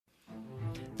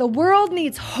The world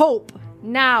needs hope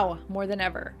now more than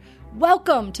ever.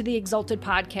 Welcome to the Exalted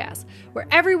Podcast, where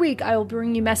every week I will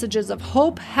bring you messages of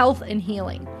hope, health, and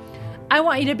healing. I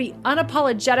want you to be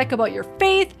unapologetic about your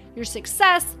faith, your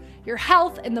success, your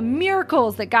health, and the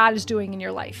miracles that God is doing in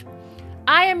your life.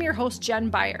 I am your host, Jen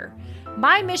Beyer.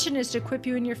 My mission is to equip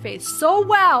you in your faith so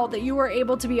well that you are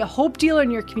able to be a hope dealer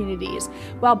in your communities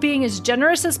while being as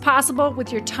generous as possible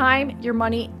with your time, your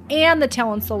money, and the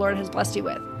talents the Lord has blessed you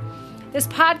with. This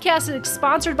podcast is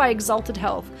sponsored by Exalted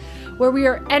Health, where we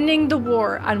are ending the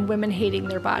war on women hating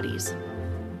their bodies.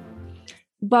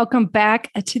 Welcome back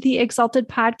to the Exalted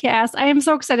Podcast. I am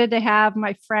so excited to have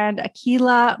my friend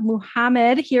Akila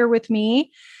Muhammad here with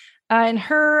me. And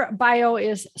her bio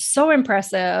is so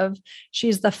impressive.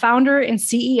 She's the founder and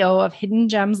CEO of Hidden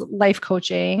Gems Life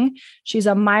Coaching. She's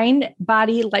a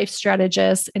mind-body life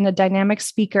strategist and a dynamic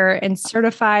speaker and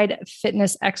certified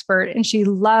fitness expert. And she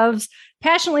loves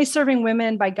passionately serving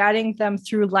women by guiding them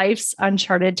through life's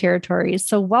uncharted territories.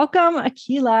 So welcome,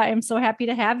 Akila. I'm so happy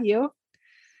to have you.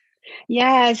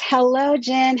 Yes. Hello,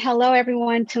 Jen. Hello,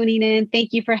 everyone tuning in.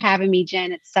 Thank you for having me,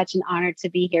 Jen. It's such an honor to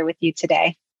be here with you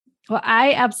today. Well,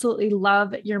 I absolutely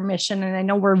love your mission, and I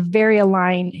know we're very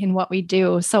aligned in what we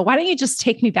do. So why don't you just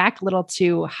take me back a little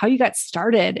to how you got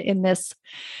started in this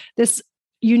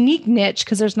unique niche?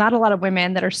 Because there's not a lot of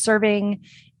women that are serving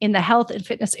in the health and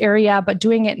fitness area, but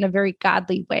doing it in a very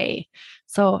godly way.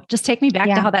 So just take me back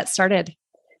to how that started.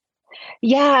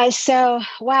 Yeah. So,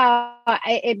 wow.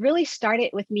 It really started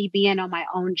with me being on my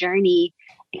own journey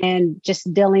and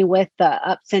just dealing with the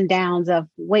ups and downs of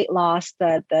weight loss,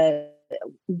 the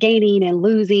gaining and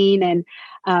losing and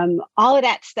all of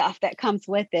that stuff that comes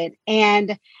with it.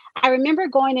 And I remember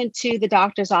going into the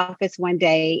doctor's office one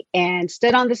day and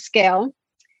stood on the scale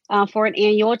for an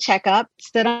annual checkup,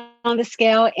 stood on the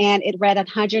scale, and it read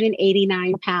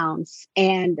 189 pounds.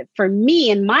 And for me,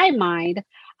 in my mind,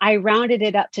 I rounded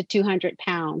it up to 200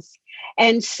 pounds.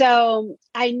 And so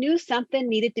I knew something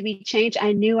needed to be changed.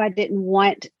 I knew I didn't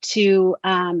want to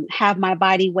have my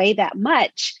body weigh that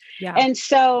much. Yeah. And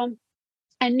so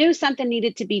I knew something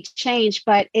needed to be changed,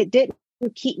 but it didn't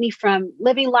keep me from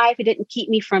living life. It didn't keep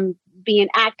me from being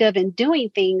active and doing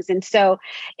things. And so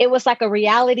it was like a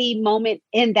reality moment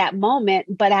in that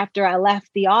moment. But after I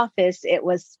left the office, it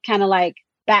was kind of like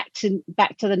back to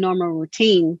the normal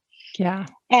routine. Yeah.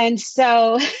 And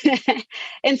so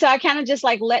I kind of just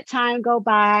like let time go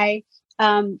by.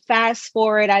 Fast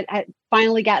forward, I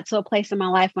finally got to a place in my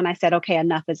life when I said, okay,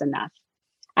 enough is enough.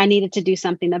 I needed to do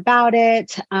something about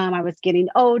it. I was getting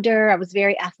older. I was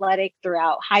very athletic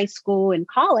throughout high school and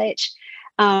college.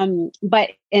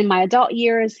 But in my adult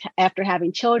years, after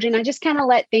having children, I just kind of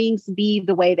let things be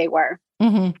the way they were.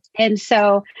 Mm-hmm. And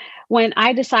so when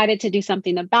I decided to do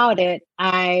something about it,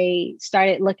 I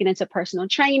started looking into personal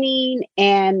training,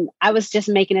 and I was just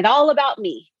making it all about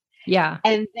me. Yeah.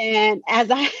 And then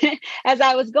as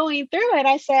I was going through it,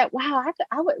 I said, wow,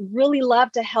 I would really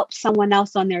love to help someone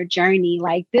else on their journey.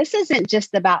 Like, this isn't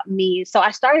just about me. So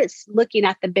I started looking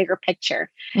at the bigger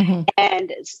picture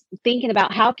and thinking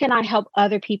about how can I help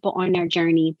other people on their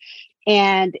journey,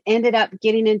 and ended up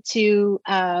getting into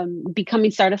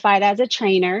becoming certified as a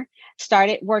trainer.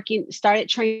 Started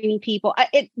training people.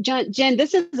 Jen,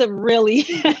 this is a really,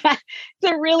 it's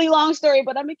a really long story,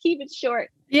 but I'm gonna keep it short.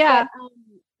 Yeah. But,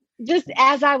 just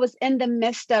as I was in the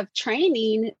midst of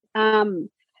training,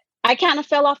 I kind of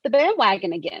fell off the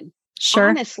bandwagon again. Sure.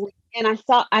 Honestly. And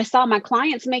I saw my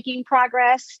clients making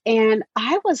progress, and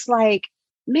I was like,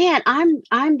 man,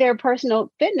 I'm their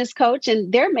personal fitness coach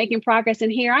and they're making progress.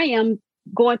 And here I am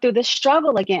going through this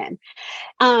struggle again.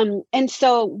 And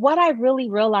so what I really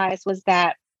realized was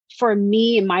that for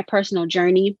me in my personal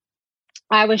journey,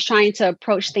 I was trying to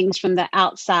approach things from the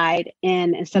outside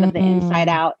in instead of the inside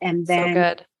out. And then so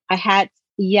good.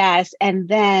 And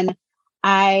then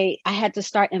I had to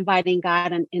start inviting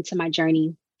God into my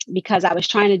journey, because I was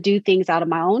trying to do things out of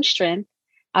my own strength,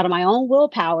 out of my own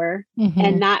willpower,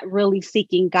 and not really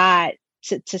seeking God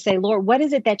to say, Lord, what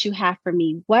is it that you have for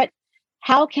me?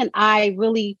 How can I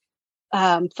really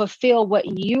fulfill what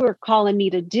you are calling me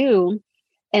to do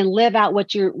and live out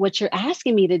what you're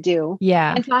asking me to do?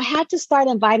 Yeah. And so I had to start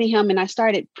inviting him, and I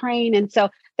started praying. And so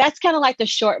that's kind of like the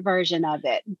short version of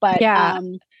it. But yeah.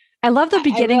 I love the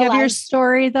beginning of your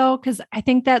story, though, because I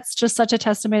think that's just such a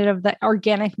testament of the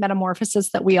organic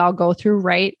metamorphosis that we all go through,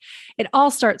 right? It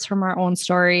all starts from our own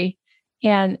story.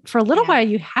 And for a little while,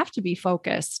 you have to be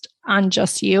focused on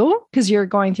just you because you're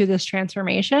going through this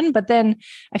transformation. But then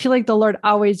I feel like the Lord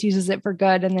always uses it for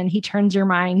good. And then he turns your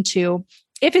mind to,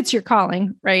 if it's your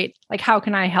calling, right? Like, how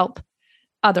can I help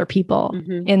other people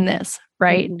in this,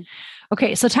 right?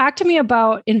 Okay. So talk to me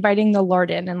about inviting the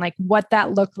Lord in and like what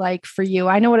that looked like for you.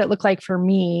 I know what it looked like for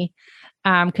me.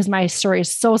 Because my story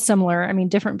is so similar. I mean,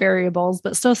 different variables,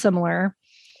 but so similar.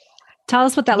 Tell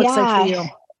us what that looks like for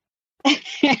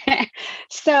you.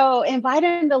 So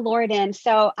inviting the Lord in.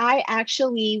 So I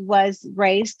actually was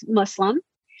raised Muslim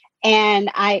and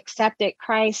I accepted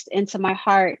Christ into my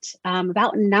heart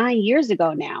about 9 years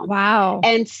ago now. Wow.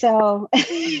 And so,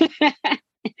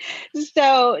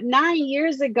 so 9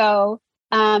 years ago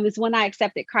is when I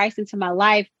accepted Christ into my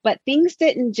life, but things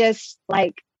didn't just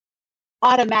like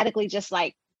automatically just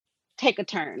like take a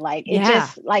turn. Like it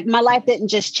just like my life didn't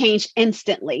just change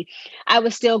instantly. I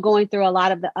was still going through a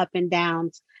lot of the up and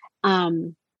downs.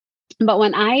 But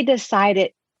when I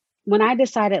decided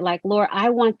like, Lord,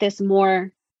 I want this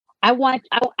more.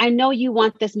 I know you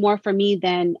want this more for me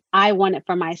than I want it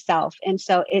for myself. And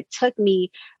so it took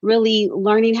me really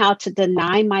learning how to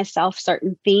deny myself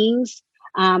certain things.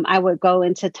 I would go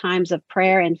into times of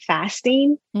prayer and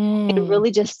fasting and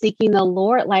really just seeking the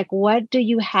Lord, like, what do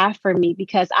you have for me?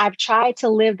 Because I've tried to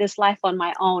live this life on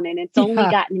my own and it's only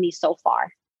gotten me so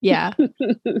far. Yeah.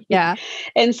 Yeah.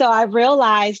 And so I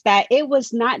realized that it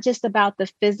was not just about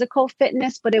the physical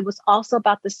fitness, but it was also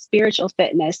about the spiritual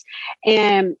fitness.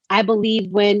 And I believe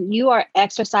when you are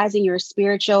exercising your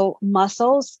spiritual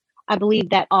muscles, I believe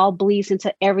that all bleeds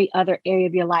into every other area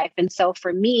of your life. And so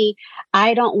for me,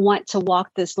 I don't want to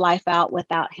walk this life out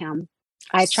without him.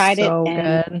 I tried it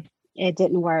and it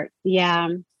didn't work. Yeah.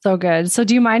 So good. So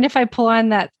do you mind if I pull on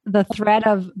the thread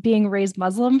of being raised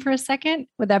Muslim for a second?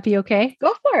 Would that be okay?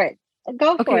 Go for it.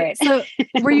 Go for it. So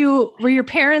were your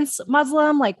parents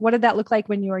Muslim? Like, what did that look like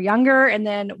when you were younger? And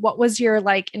then what was your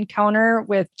like encounter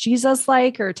with Jesus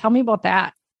like, or tell me about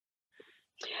that?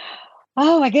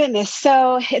 Oh my goodness.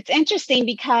 So it's interesting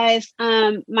because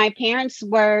my parents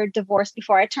were divorced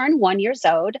before I turned 1 year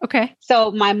old. Okay.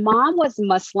 So my mom was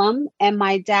Muslim and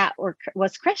my dad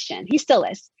was Christian. He still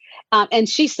is. And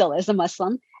she still is a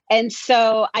Muslim. And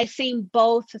so I seen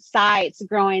both sides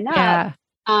growing up. Yeah.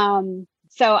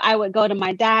 So I would go to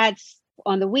my dad's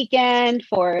on the weekend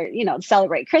for, to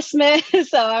celebrate Christmas.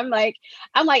 So I'm like,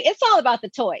 it's all about the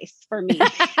toys for me.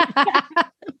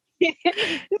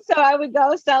 So I would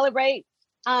go celebrate.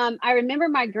 I remember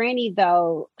my granny,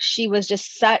 though, she was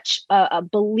just such a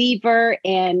believer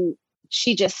and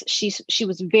she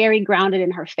was very grounded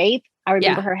in her faith. I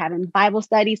remember her having Bible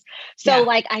studies. So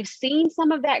like I've seen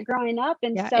some of that growing up.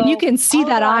 And so and you can see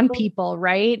that on people,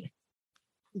 right?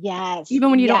 Yes.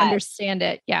 Even when you don't understand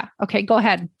it. Yeah. Okay. Go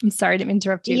ahead. I'm sorry to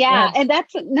interrupt you. Yeah. And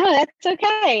that's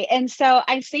okay. And so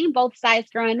I've seen both sides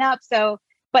growing up. So,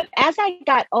 but as I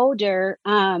got older,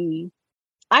 I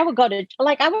would go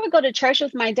to church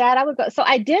with my dad. So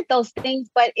I did those things,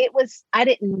 but I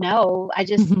didn't know.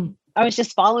 I was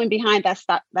just following behind. That's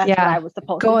what I was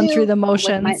supposed to do. Going through the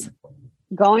motions.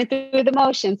 Going through the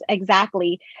motions.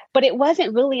 Exactly. But it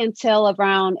wasn't really until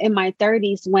around in my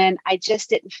 30s when I just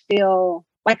didn't feel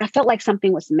like I felt like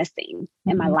something was missing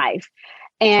in my life.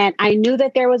 And I knew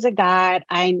that there was a God.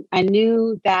 I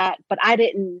knew that, but I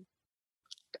didn't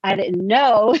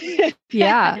know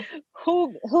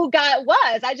who God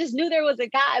was. I just knew there was a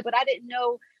God, but I didn't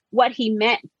know what he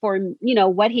meant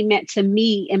what he meant to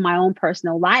me in my own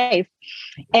personal life.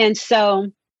 And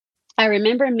so I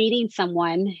remember meeting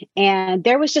someone and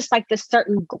there was just like this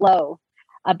certain glow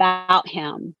about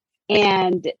him.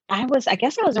 And I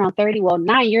guess I was around 30. Well,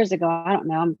 9 years ago, I don't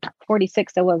know. I'm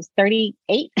 46. So I was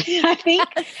 38, I think.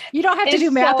 You don't have to do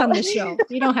math on this show.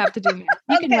 You don't have to do math.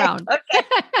 You can round.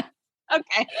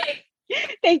 Okay.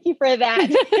 Thank you for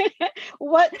that.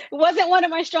 What wasn't one of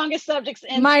my strongest subjects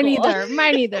in Mine school.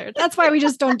 either. That's why we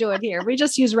just don't do it here. We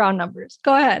just use round numbers.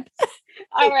 Go ahead.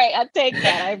 All right. I'll take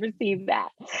that. I received that.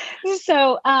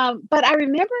 So, but I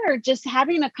remember just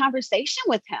having a conversation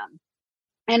with him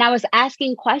and I was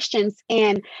asking questions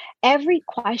and every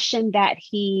question that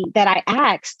I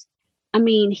asked,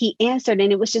 he answered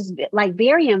and it was just like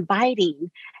very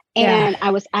inviting. And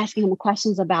I was asking him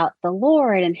questions about the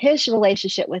Lord and his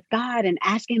relationship with God and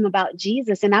asking him about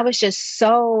Jesus. And I was just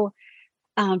so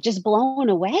just blown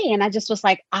away. And I just was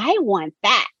like, I want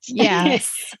that.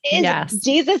 Yes.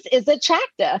 Jesus is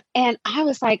attractive. And I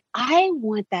was like, I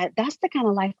want that. That's the kind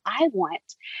of life I want.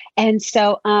 And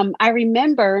so I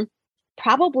remember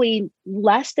probably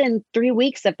less than 3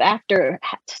 weeks after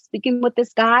speaking with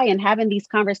this guy and having these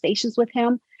conversations with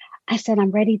him, I said,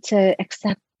 I'm ready to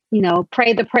accept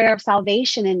pray the prayer of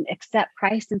salvation and accept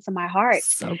Christ into my heart.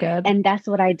 So good. And that's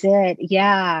what I did.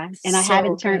 Yeah. And I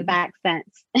haven't turned back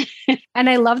since. And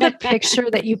I love the picture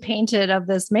that you painted of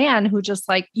this man who just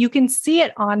like, you can see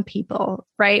it on people,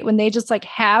 right? When they just like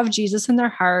have Jesus in their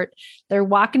heart, they're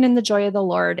walking in the joy of the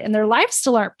Lord, and their lives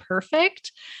still aren't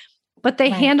perfect, but they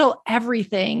handle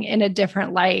everything in a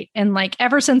different light. And like,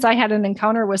 ever since I had an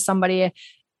encounter with somebody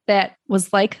that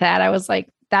was like that, I was like,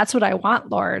 that's what I want,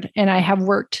 Lord. And I have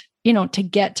worked, to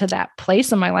get to that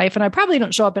place in my life. And I probably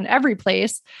don't show up in every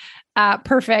place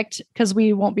perfect, because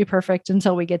we won't be perfect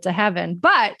until we get to heaven.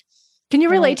 But can you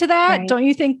relate to that? Right. Don't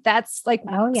you think that's like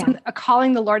a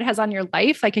calling the Lord has on your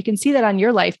life? Like I can see that on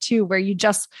your life too, where you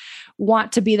just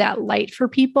want to be that light for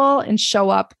people and show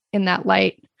up in that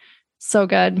light. So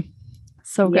good.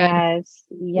 So good. Yes.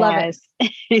 Love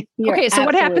it. Okay. So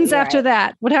what happens after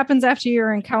that? What happens after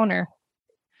your encounter?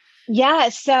 Yeah.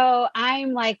 So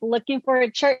I'm like looking for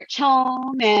a church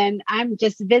home, and I'm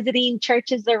just visiting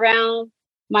churches around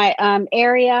my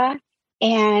area.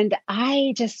 And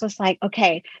I just was like,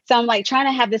 okay, so I'm like trying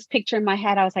to have this picture in my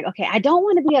head. I was like, okay, I don't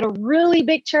want to be at a really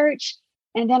big church,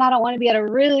 and then I don't want to be at a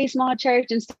really small church.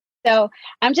 And so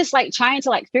I'm just like trying to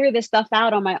like figure this stuff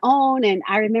out on my own. And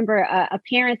I remember a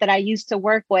parent that I used to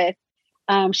work with,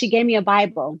 she gave me a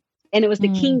Bible, and it was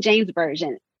the King James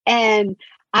Version. And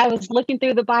I was looking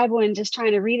through the Bible and just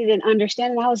trying to read it and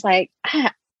understand. And I was like, I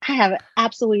have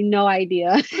absolutely no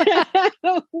idea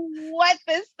what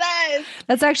this says.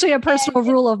 That's actually a personal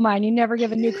rule of mine. You never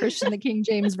give a new Christian the King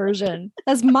James Version.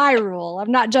 That's my rule.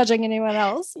 I'm not judging anyone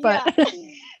else, but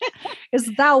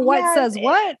is thou what says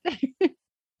what?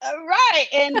 Right.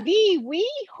 And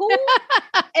we, who?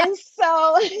 And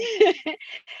so,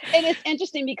 and it's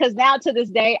interesting because now to this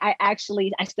day, I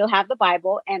still have the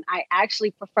Bible, and I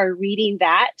actually prefer reading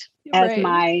that as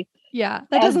my, that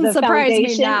doesn't surprise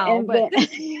me now, but.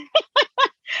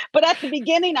 But at the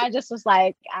beginning, I just was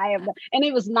like, and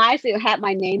it was nice. It had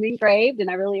my name engraved, and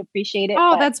I really appreciate it.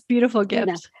 Oh, that's a beautiful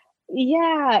gift.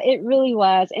 Yeah, it really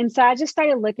was. And so I just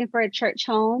started looking for a church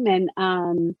home, and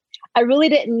I really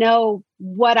didn't know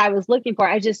what I was looking for.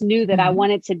 I just knew that I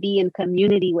wanted to be in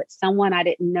community with someone I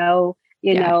didn't know,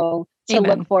 to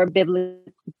look for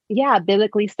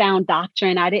biblically sound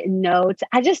doctrine. I didn't know.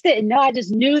 I just didn't know. I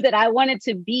just knew that I wanted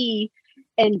to be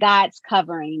in God's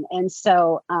covering. And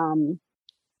so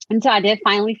I did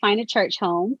finally find a church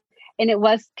home, and it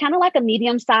was kind of like a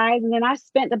medium size. And then I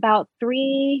spent about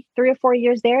three or 4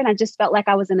 years there, and I just felt like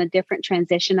I was in a different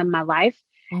transition of my life,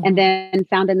 and then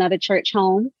found another church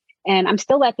home. And I'm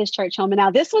still at this church home. And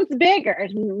now this one's bigger.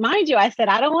 Mind you, I said,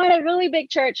 I don't want a really big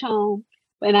church home,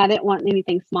 and I didn't want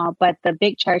anything small, but the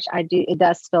big church it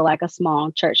does feel like a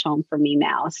small church home for me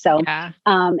now. So,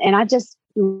 and I just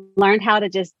learned how to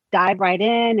just dive right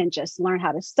in and just learn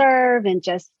how to serve, and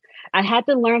I had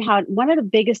to learn one of the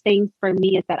biggest things for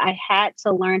me is that I had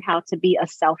to learn how to be a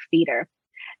self-feeder,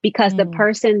 because the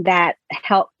person that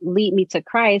helped lead me to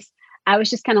Christ, I was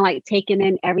just kind of like taking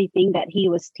in everything that he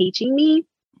was teaching me,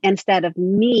 instead of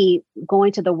me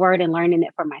going to the word and learning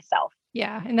it for myself.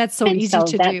 Yeah. And that's so easy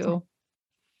to do.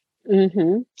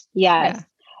 Yes. Yeah.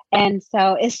 And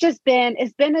so it's been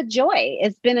a joy.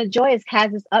 It's been a joy. It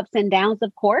has its ups and downs,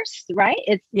 of course, right?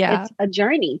 It's a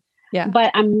journey. Yeah. But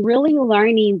I'm really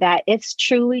learning that it's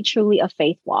truly, truly a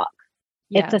faith walk.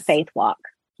 Yes. It's a faith walk.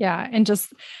 Yeah. And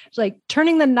just like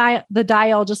turning the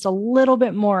dial just a little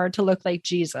bit more to look like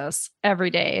Jesus every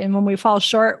day. And when we fall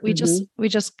short, we just,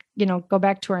 go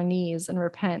back to our knees and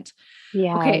repent.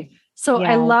 Yeah. Okay. So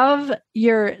I love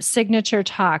your signature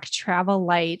talk, Travel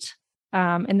Light.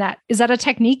 And is that a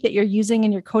technique that you're using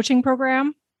in your coaching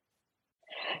program?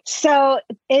 So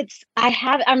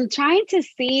I'm trying to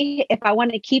see if I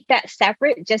want to keep that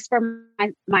separate just for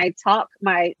my talk,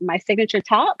 my signature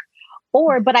talk.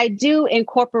 But I do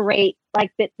incorporate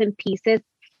like bits and pieces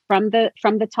from the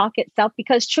talk itself,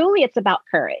 because truly it's about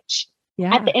courage.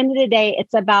 Yeah. At the end of the day,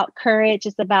 it's about courage.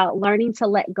 It's about learning to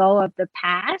let go of the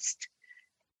past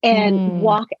and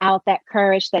walk out that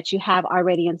courage that you have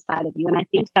already inside of you. And I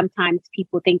think sometimes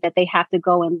people think that they have to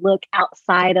go and look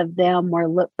outside of them or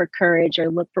look for courage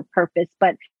or look for purpose,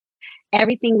 but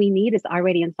everything we need is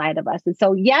already inside of us. And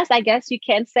so, yes, I guess you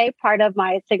can say part of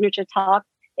my signature talk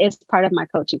is part of my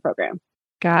coaching program.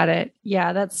 Got it.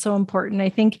 Yeah, that's so important. I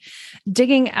think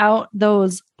digging out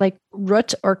those like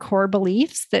root or core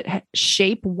beliefs that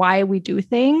shape why we do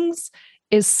things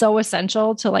is so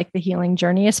essential to like the healing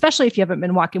journey, especially if you haven't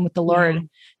been walking with the Lord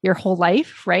your whole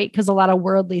life, right? Because a lot of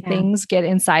worldly things get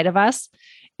inside of us,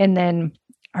 and then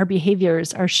our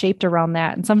behaviors are shaped around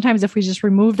that. And sometimes if we just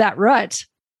remove that rut,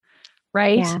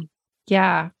 right?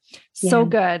 Yeah. So Yeah.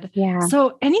 good. Yeah.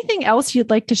 So anything else you'd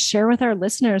like to share with our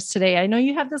listeners today? I know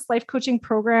you have this life coaching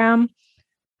program.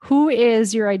 Who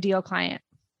is your ideal client?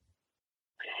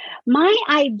 My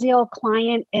ideal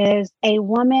client is a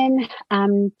woman,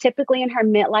 typically in her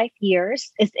midlife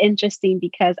years. It's interesting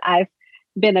because I've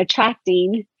been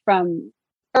attracting from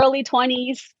early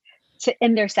 20s to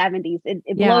in their 70s.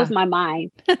 It blows my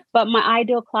mind. But my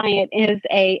ideal client is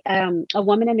a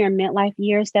woman in their midlife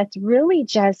years that's really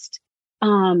just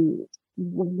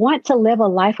want to live a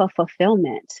life of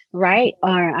fulfillment, right?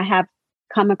 Or I have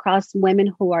come across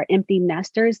women who are empty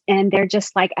nesters and they're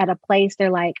just like at a place, they're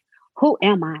like, who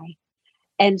am I?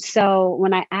 And so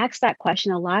when I ask that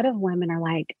question, a lot of women are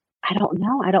like, I don't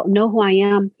know. I don't know who I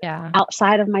am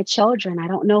outside of my children. I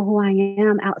don't know who I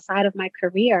am outside of my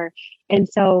career. And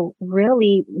so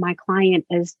really my client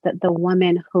is the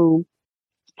woman who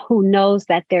knows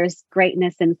that there's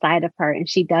greatness inside of her and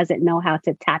she doesn't know how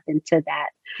to tap into that.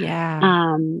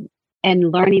 Yeah.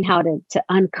 And learning how to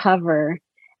uncover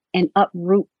and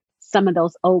uproot some of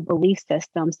those old belief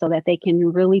systems so that they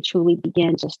can really truly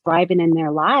begin just thriving in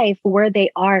their life where they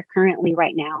are currently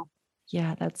right now.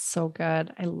 Yeah, that's so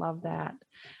good. I love that.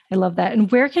 I love that.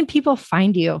 And where can people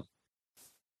find you?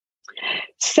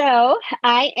 So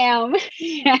I am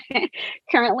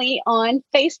currently on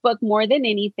Facebook more than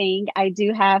anything. I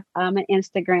do have an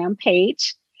Instagram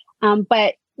page,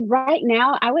 but right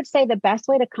now I would say the best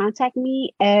way to contact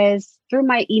me is through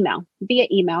my email, via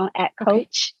email at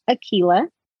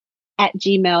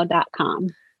coachakila@gmail.com.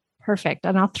 Perfect.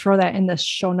 And I'll throw that in the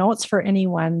show notes for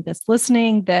anyone that's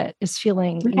listening that is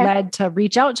feeling led to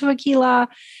reach out to Akila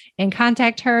and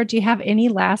contact her. Do you have any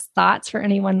last thoughts for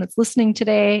anyone that's listening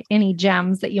today? Any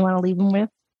gems that you want to leave them with?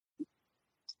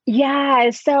 Yeah.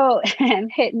 So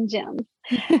hidden gems.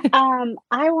 I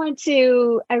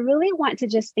really want to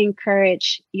just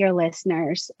encourage your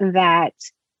listeners that,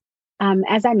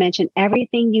 as I mentioned,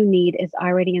 everything you need is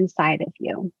already inside of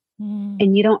you.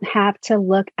 And you don't have to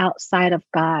look outside of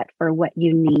God for what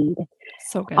you need.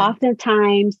 So good.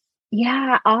 Oftentimes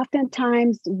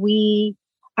we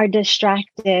are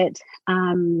distracted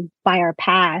by our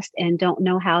past and don't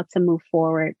know how to move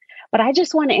forward. But I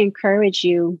just want to encourage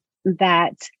you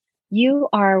that you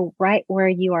are right where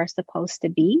you are supposed to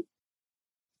be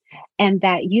and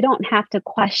that you don't have to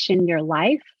question your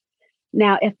life.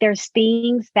 Now, if there's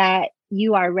things that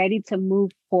you are ready to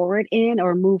move forward in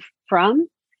or move from,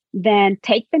 then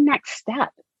take the next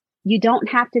step. You don't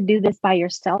have to do this by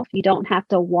yourself. You don't have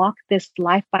to walk this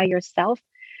life by yourself.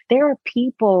 There are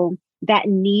people that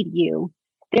need you.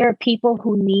 There are people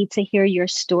who need to hear your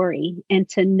story and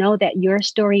to know that your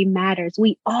story matters.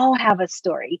 We all have a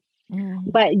story,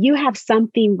 but you have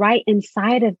something right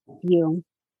inside of you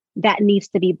that needs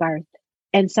to be birthed.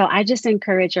 And so I just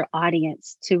encourage your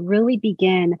audience to really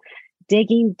begin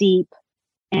digging deep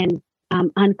and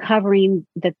uncovering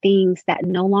the things that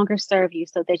no longer serve you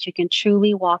so that you can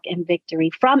truly walk in victory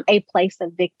from a place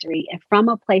of victory and from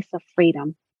a place of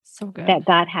freedom that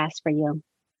God has for you.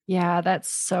 Yeah, that's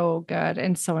so good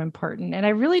and so important. And I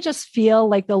really just feel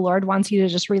like the Lord wants you to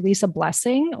just release a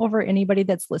blessing over anybody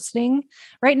that's listening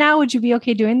right now. Would you be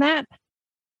okay doing that?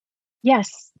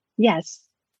 Yes. Yes.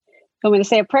 Want me to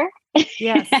say a prayer?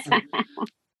 Yes.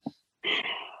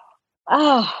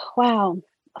 Oh, wow.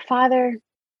 Father,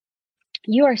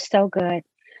 you are so good.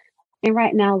 And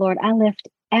right now, Lord, I lift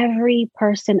every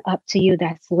person up to you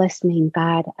that's listening,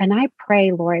 God. And I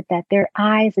pray, Lord, that their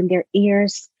eyes and their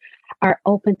ears are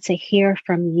open to hear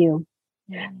from you.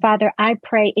 Father, I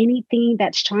pray anything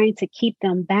that's trying to keep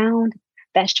them bound,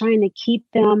 that's trying to keep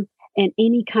them in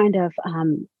any kind of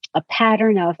a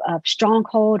pattern of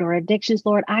stronghold or addictions,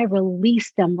 Lord, I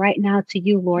release them right now to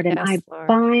you, Lord. And I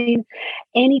bind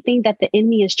anything that the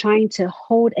enemy is trying to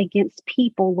hold against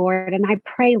people, Lord. And I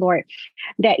pray, Lord,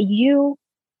 that you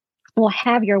will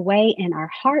have your way in our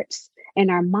hearts, in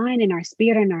our mind, in our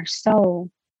spirit, and our soul.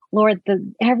 Lord,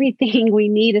 everything we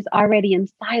need is already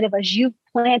inside of us. You've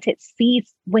planted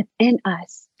seeds within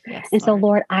us. Yes, and so,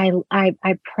 Lord, I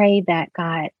pray that,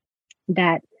 God,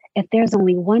 that if there's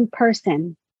only one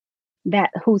person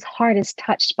that whose heart is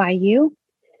touched by you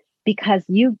because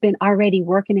you've been already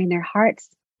working in their hearts,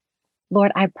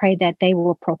 Lord, I pray that they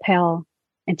will propel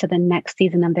into the next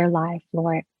season of their life,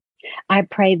 Lord. I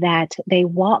pray that they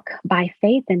walk by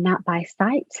faith and not by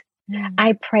sight.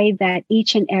 I pray that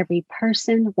each and every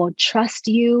person will trust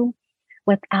you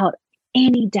without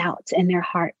any doubt in their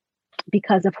heart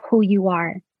because of who you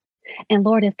are. And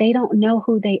Lord, if they don't know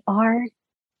who they are,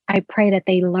 I pray that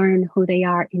they learn who they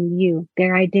are in you.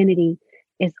 Their identity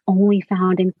is only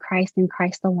found in Christ and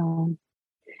Christ alone.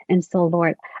 And so,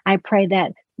 Lord, I pray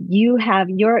that you have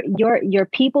your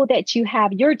people that you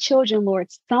have, your children, Lord.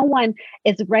 Someone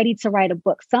is ready to write a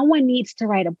book. Someone needs to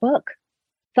write a book.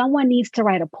 Someone needs to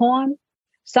write a poem.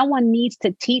 Someone needs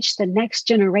to teach the next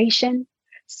generation.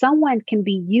 Someone can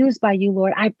be used by you,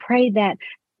 Lord. I pray that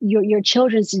your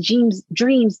children's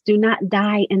dreams do not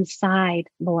die inside,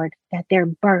 Lord, that they're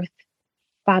birthed,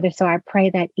 Father. So I pray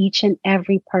that each and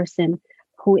every person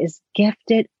who is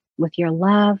gifted with your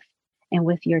love and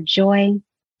with your joy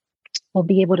will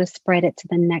be able to spread it to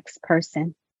the next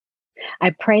person.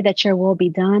 I pray that your will be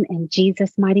done in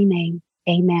Jesus' mighty name.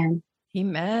 Amen.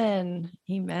 Amen.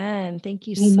 Amen. Thank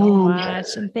you so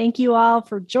much. And thank you all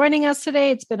for joining us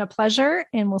today. It's been a pleasure,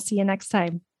 and we'll see you next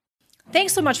time.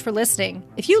 Thanks so much for listening.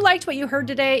 If you liked what you heard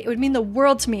today, it would mean the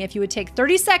world to me if you would take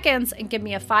 30 seconds and give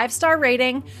me a 5-star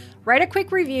rating, write a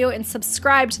quick review, and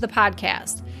subscribe to the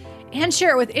podcast. And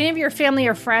share it with any of your family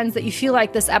or friends that you feel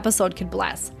like this episode could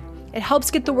bless. It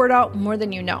helps get the word out more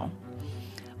than you know.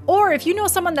 Or if you know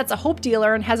someone that's a hope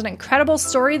dealer and has an incredible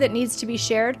story that needs to be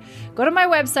shared, go to my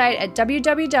website at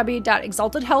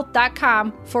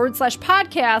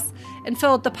www.exaltedhealth.com/podcast and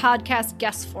fill out the podcast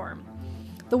guest form.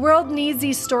 The world needs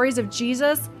these stories of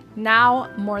Jesus now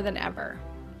more than ever.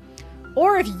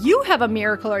 Or if you have a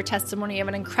miracle or testimony of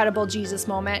an incredible Jesus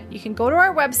moment, you can go to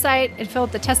our website and fill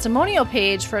out the testimonial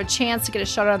page for a chance to get a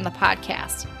shout out on the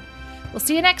podcast. We'll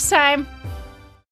see you next time.